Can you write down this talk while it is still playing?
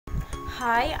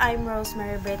Hi, I'm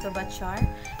Rosemary Breto Bachar,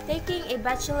 taking a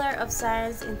Bachelor of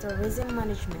Science in Tourism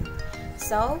Management.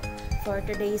 So, for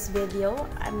today's video,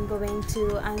 I'm going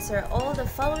to answer all the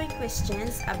following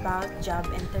questions about job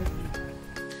interview.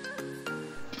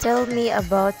 Tell me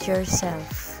about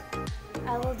yourself.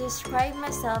 I will describe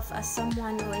myself as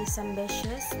someone who is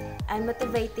ambitious and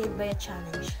motivated by a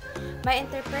challenge. My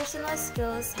interpersonal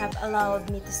skills have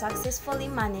allowed me to successfully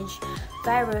manage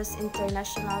various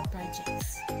international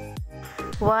projects.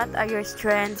 What are your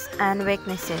strengths and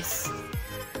weaknesses?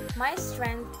 My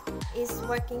strength is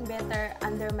working better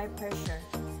under my pressure,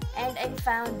 and I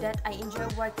found that I enjoy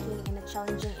working in a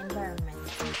challenging environment.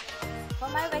 For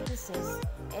my weaknesses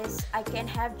is I can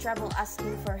have trouble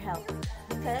asking for help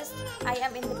because I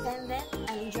am independent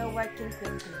and enjoy working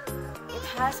quickly. It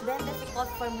has been difficult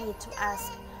for me to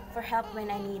ask for help when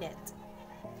I need it.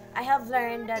 I have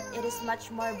learned that it is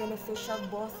much more beneficial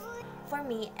both for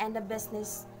me and the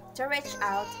business to reach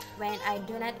out when I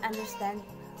do not understand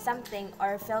something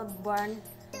or feel burned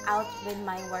out with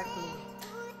my workload.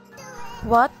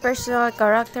 What personal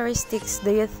characteristics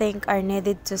do you think are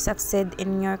needed to succeed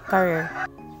in your career?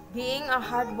 Being a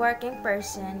hardworking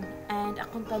person and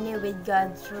accompany with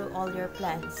God through all your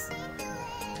plans.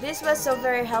 This was so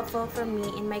very helpful for me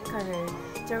in my career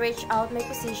to reach out my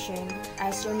position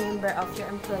as your member of your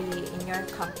employee in your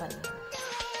company.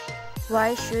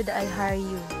 Why should I hire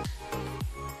you?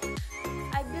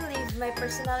 I believe my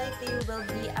personality will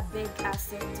be a big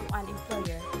asset to an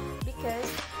employer because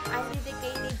I'm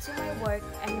dedicated to my work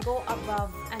and go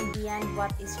above and beyond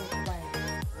what is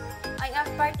required. I am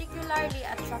particularly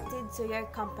attracted to your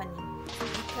company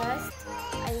because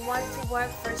I want to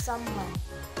work for someone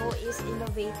who is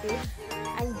innovative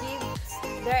and gives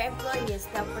their employees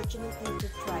the opportunity to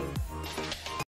thrive.